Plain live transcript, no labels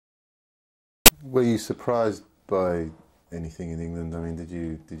Were you surprised by anything in England? I mean, did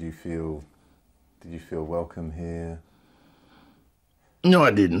you feel welcome here? No, I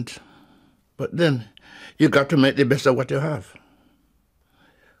didn't. But then you got to make the best of what you have.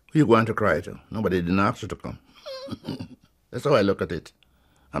 Who you going to cry to? Nobody didn't ask you to come. That's how I look at it.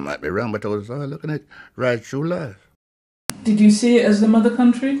 I might be wrong, but that's how I look at it right through life. Did you see it as the mother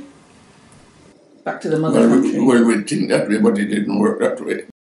country? Back to the mother country. Well, we think that way, but it didn't work that way.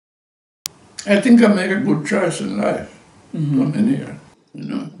 I think I made a good choice in life coming here, you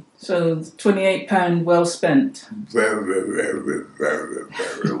know. So £28 well spent. Very, very, very, very,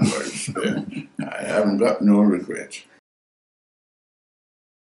 very well spent. I haven't got no regrets.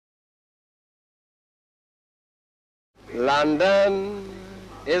 London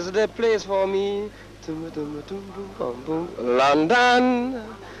is the place for me. London,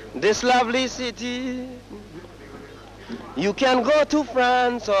 this lovely city. You can go to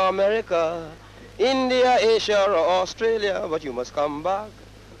France or America, India, Asia or Australia, but you must come back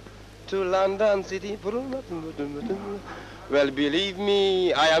to London City. Well, believe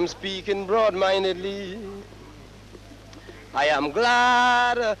me, I am speaking broad-mindedly. I am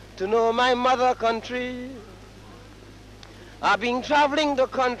glad to know my mother country. I've been traveling the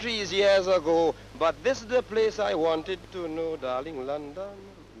countries years ago, but this is the place I wanted to know, darling London.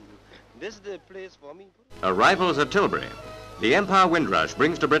 This is the place for me. Arrivals at Tilbury. The Empire Windrush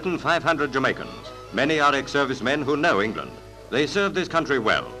brings to Britain 500 Jamaicans. Many are ex-servicemen who know England. They served this country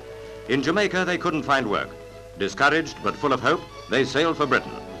well. In Jamaica, they couldn't find work. Discouraged but full of hope, they sailed for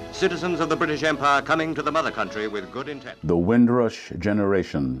Britain. Citizens of the British Empire coming to the mother country with good intent. The Windrush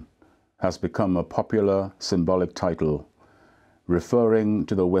generation has become a popular symbolic title referring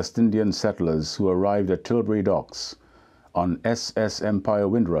to the West Indian settlers who arrived at Tilbury docks on SS Empire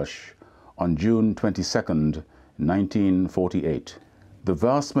Windrush on June 22nd, 1948. The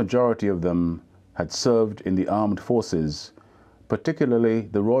vast majority of them had served in the armed forces, particularly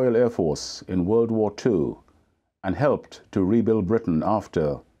the Royal Air Force in World War II, and helped to rebuild Britain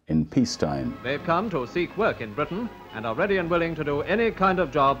after in peacetime. They've come to seek work in Britain and are ready and willing to do any kind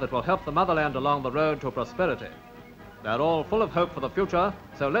of job that will help the motherland along the road to prosperity. They're all full of hope for the future,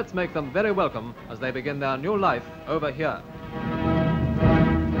 so let's make them very welcome as they begin their new life over here.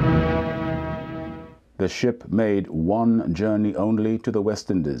 The ship made one journey only to the West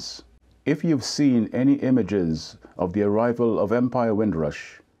Indies. If you've seen any images of the arrival of Empire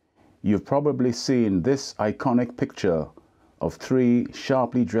Windrush, you've probably seen this iconic picture of three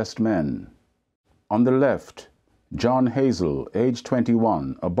sharply dressed men. On the left, John Hazel, age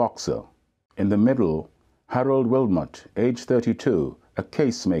 21, a boxer. In the middle, Harold Wilmot, age 32, a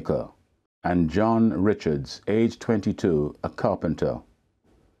casemaker. And John Richards, age 22, a carpenter.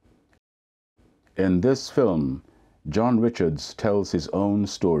 In this film, John Richards tells his own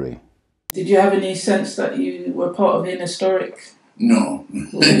story. Did you have any sense that you were part of an historic? No,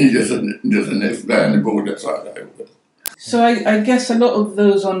 just a next guy on the boat, that's all I was. So I guess a lot of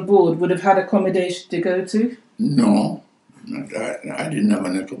those on board would have had accommodation to go to? No, I didn't have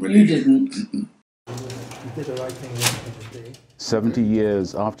an accommodation. You didn't? You did the right thing yesterday. 70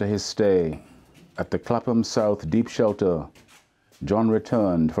 years after his stay at the Clapham South Deep Shelter, John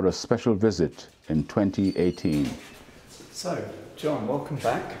returned for a special visit in 2018. So, John, welcome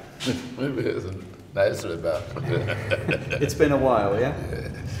back. Maybe it's nice to be back. It's been a while, yeah?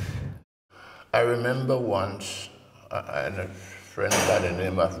 I remember once I had a friend by the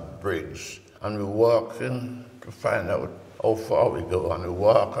name of Briggs, and we walked in to find out how far we go, and we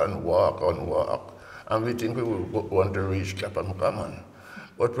walk and walk and walk, and we think we want to reach Clapham Common.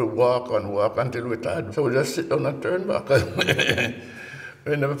 But we walk and walk until we're tired, so we just sit down and turn back.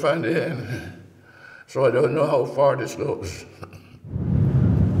 We never find the end. So I don't know how far this goes.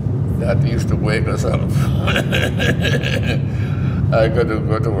 That used to wake us up. I got to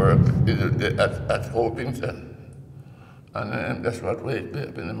go to work at Hopington, and that's what wakes me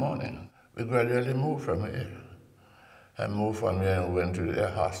up in the morning. We gradually moved from here. I moved from here and went to the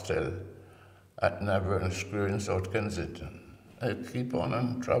hostel at Navern Square in South Kensington. I keep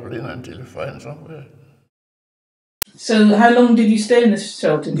on traveling until you find somewhere. So how long did you stay in this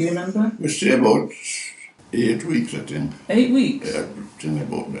shelter, do you remember? We stayed about 8 weeks, I think. 8 weeks? Yeah, I think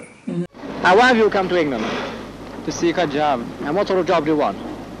about that. Now, why have you come to England? To seek a job. And what sort of job do you want?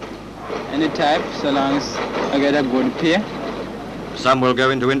 Any type, so long as I get a good pay. Some will go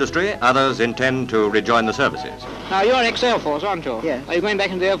into industry, others intend to rejoin the services. Now, you're ex-Air Force, aren't you? Yes. Are you going back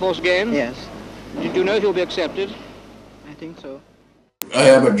into the Air Force again? Yes. Do you know if you'll be accepted? I think so. I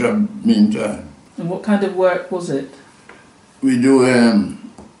have a job meantime. And what kind of work was it? We do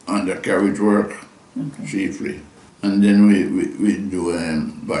undercarriage work, chiefly. And then we do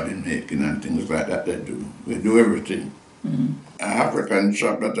body making and things like that. They do. We do everything. Mm-hmm. An African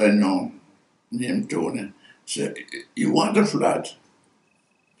chap that I know, named Tony, said, "You want a flat?"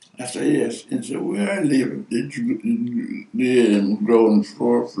 I said, "Yes." He said, "Where I live, the ground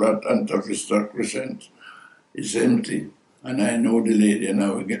floor flat on Tavista Crescent is empty. And I know the lady and I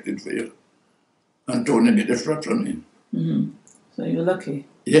will get it for you." And Tony get the flat for me. Mm-hmm. So you're lucky.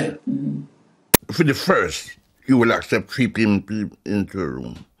 Yeah. Mm-hmm. For the first, you will accept 3 people into a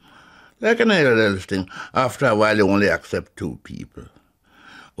room. Like an else thing, after a while you only accept 2 people.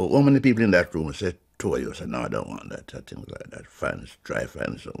 Or how many people in that room? I said 2 of you. I said, no, I don't want that. Things like that. Try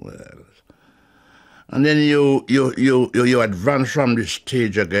find somewhere else. And then you advance from the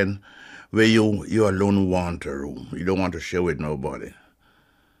stage again where you alone want a room. You don't want to share with nobody.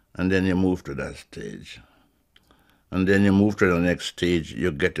 And then you move to that stage. And then you move to the next stage,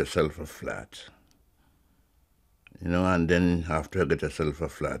 you get yourself a flat. You know, and then after you get yourself a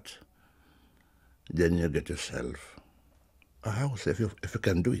flat, then you get yourself a house if you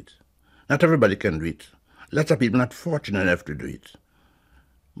can do it. Not everybody can do it. Lots of people not fortunate enough to do it.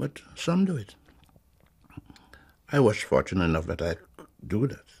 But some do it. I was fortunate enough that I could do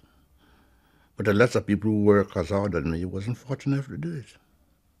that. But there are lots of people who work as hard as me wasn't fortunate enough to do it.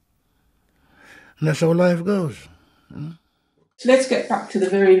 And that's how life goes. You know? Let's get back to the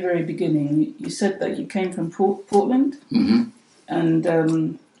very, very beginning. You said that you came from Portland. Mm-hmm. And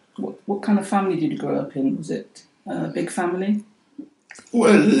what kind of family did you grow up in? Was it a big family?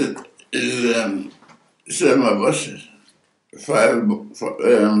 Well, 7 of us, 4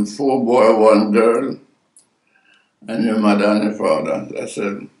 boy, 1 girl, and your mother and your father. That's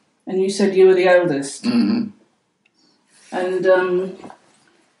it. And you said you were the eldest. Mm-hmm. And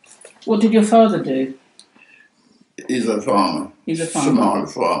what did your father do? He's a farmer. He's a farmer. Small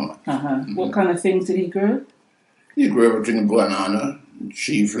farmer. Uh-huh. Mm-hmm. What kind of things did he grow? He grew everything banana,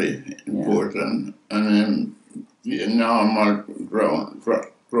 chiefly important, and then normal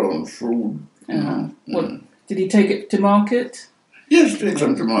grown food. Uh-huh. What did he take it to market? Yes, take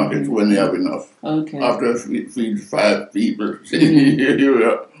some to market when you have enough. Okay. After feed 5 people,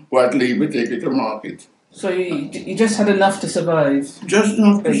 what leave we take it to market. So you just had enough to survive? Just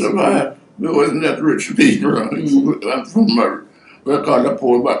enough to survive. We wasn't that rich people. I'm from we're called a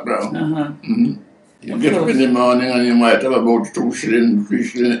poor background. Uh-huh. Mm-hmm. You get up in the morning and you might have about 2 shillings, 3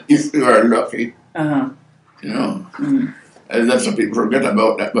 shillings, if you are lucky. Uh-huh. You know? Mm-hmm. And lots of people forget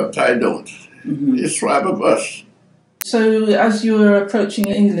about that, but I don't. Mm-hmm. It's 5 of us. So as you were approaching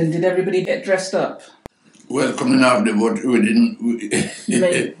England, did everybody get dressed up? Well, coming off the boat, we didn't...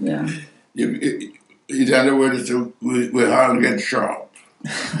 Yeah. In other words, we all get sharp.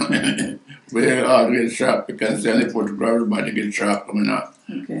 We all get sharp. You can see on the photograph, everybody get sharp coming out.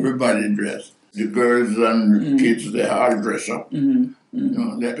 Okay. Everybody dressed. The girls and kids, they all dress up. Mm-hmm. Mm-hmm. You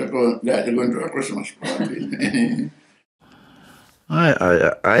know, like they're going to a Christmas party.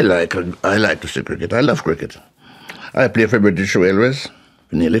 I like to see cricket. I love cricket. I play for British Railways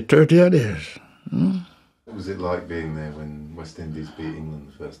for nearly 30 odd years. What was it like being there when West Indies beat England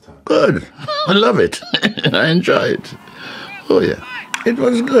the first time? Good. I love it. I enjoy it. Oh, yeah. It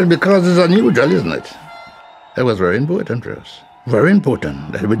was good because it's unusual, isn't it? It was very important for us. Very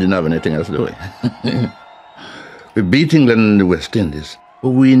important that we didn't have anything else doing. We beat England in the West Indies,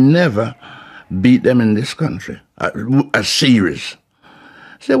 but we never beat them in this country. A series.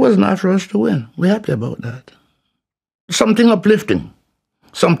 So it was not for us to win. We're happy about that. Something uplifting.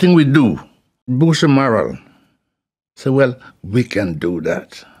 Something we do. Boost the morale. So, well, we can do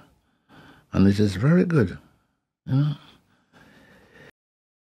that. And it is very good. You know?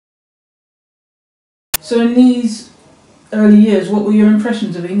 So in these early years, what were your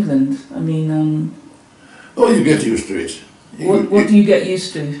impressions of England? I mean... Oh, you get used to it. What do you get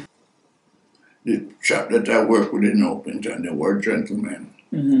used to? The chap that I work with in Opington, they were gentlemen.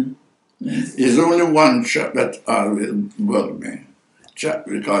 Mm-hmm. Yes. There's only one chap that always bugged me. Chap,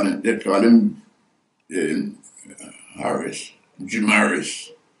 they call him Harris, Jim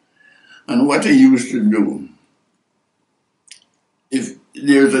Harris. And what he used to do, if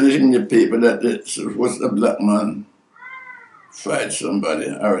there's anything in the paper that was a black man fight somebody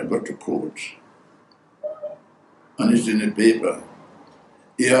or go to court, and it's in the paper,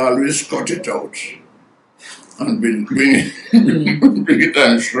 he always cut it out and bring it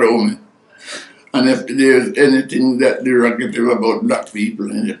and show me. And if there's anything that derogative about black people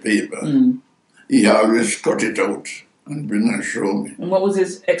in the paper, he always cut it out and bring and show me. And what was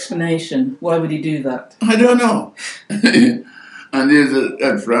his explanation? Why would he do that? I don't know. And there's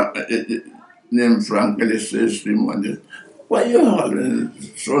a named Frank Ellis says to him one day, "Why you always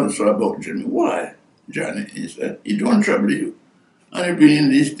so-and-so about Jimmy? Why? Johnny, he said, he don't trouble you. And he bring in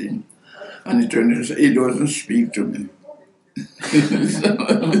these things. And he turned and said, he doesn't speak to me.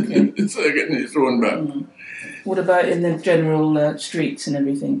 So getting his own back. Mm. What about in the general streets and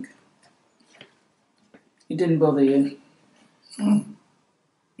everything? It didn't bother you?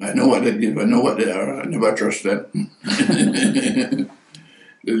 I know what they give, I know what they are, I never trust them.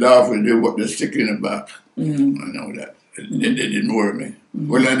 They laugh with you, but they stick in the back. I know that. They didn't worry me.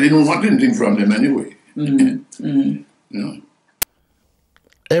 Well, I didn't want anything from them anyway. No.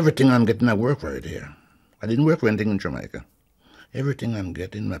 Everything I'm getting, I work for it here. I didn't work for anything in Jamaica. Everything I'm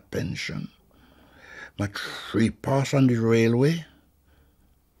getting, my pension, my 3 pass on the railway.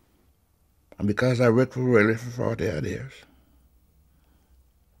 And because I worked for railway for 40 odd years.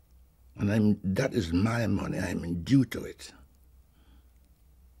 And that is my money, I'm due to it.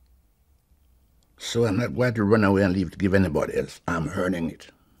 So I'm not going to run away and leave to give anybody else. I'm earning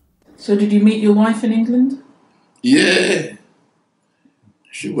it. So did you meet your wife in England? Yeah.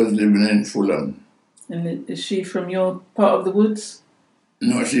 She was living in Fulham. And is she from your part of the woods?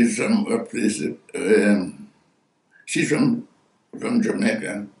 No, she's from a place. She's from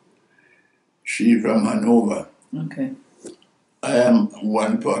Jamaica. She's from Hanover. Okay. I am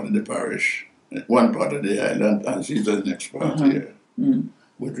one part of the parish, one part of the island, and she's the next part here. But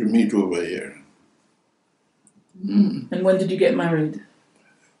we meet over here. And when did you get married?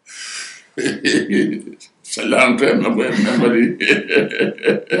 It's a long time ago, I remember it.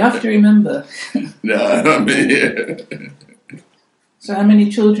 You have to remember. No, I mean, So how many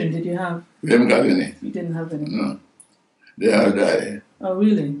children did you have? we haven't got any. You didn't have any? No. They all died. Oh,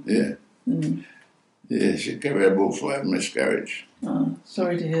 really? Yeah. Yeah, she carried about 5 miscarriage. Oh,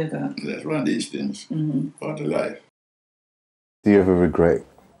 sorry to hear that. That's one of these things, part of life. Do you ever regret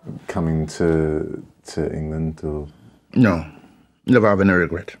coming to England or? No, never have any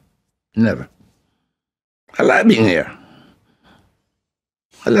regret. Never. I like being here.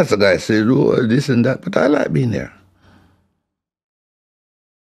 Lots of guys say, oh, this and that, but I like being here.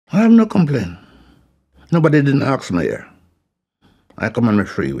 I have no complaint. Nobody didn't ask me here. I come on my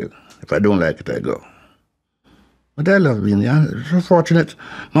free will. If I don't like it, I go. But I love being here. I'm so fortunate.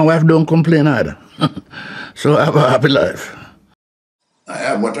 My wife don't complain either. So I have a happy life. I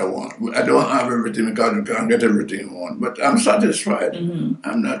have what I want. I don't have everything because you can't get everything you want, but I'm satisfied.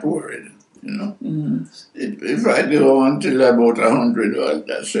 I'm not worried, you know. If I go until about 100, well,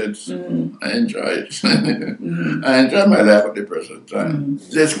 that's it. I enjoy it. I enjoy my life at the present time.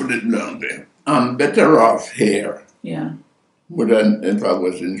 Let's put it bluntly. I'm better off here than if I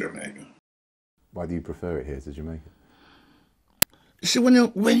was in Jamaica. Why do you prefer it here to Jamaica? You see, when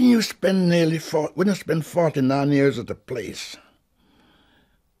you spend 49 years at a place,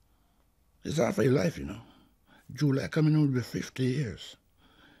 it's half of your life, you know. July coming on will be 50 years.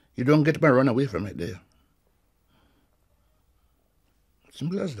 You don't get to run away from it there.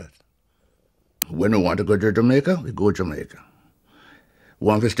 Simple as that. When we want to go to Jamaica, we go to Jamaica.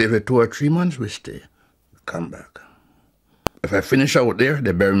 Want to stay for 2 or 3 months, we stay. We come back. If I finish out there,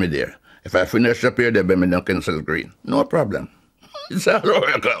 they bury me there. If I finish up here, they bury me down Kensal Green. No problem. It's all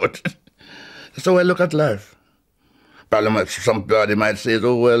work out. That's how I look at life. Probably somebody might say,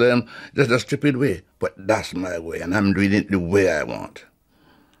 oh, well, that's a stupid way. But that's my way, and I'm doing it the way I want.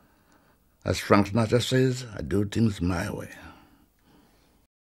 As Frank Sinatra says, I do things my way.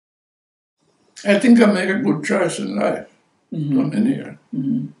 I think I make a good choice in life, coming here.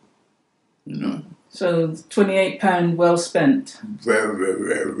 You know? So £28 well spent. Very, very,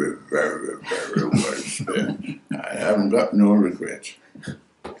 very, very, very well spent. I haven't got no regret.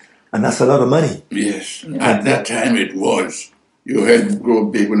 And that's a lot of money. Yes. At that time it was. Your head grow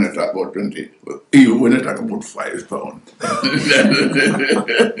big when I talk about 20. You when I talk about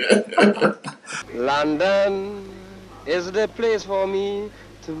 £5. London is the place for me.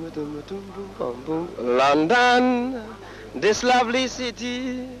 London, this lovely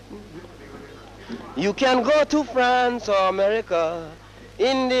city. You can go to France or America,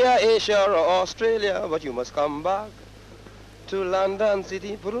 India, Asia or Australia, but you must come back to London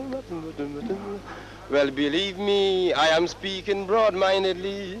City. Well, believe me, I am speaking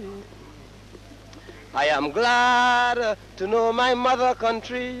broad-mindedly. I am glad to know my mother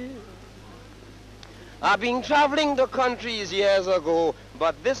country. I've been traveling the countries years ago,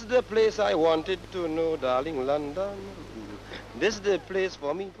 but this is the place I wanted to know, darling London. This is the place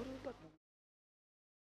for me.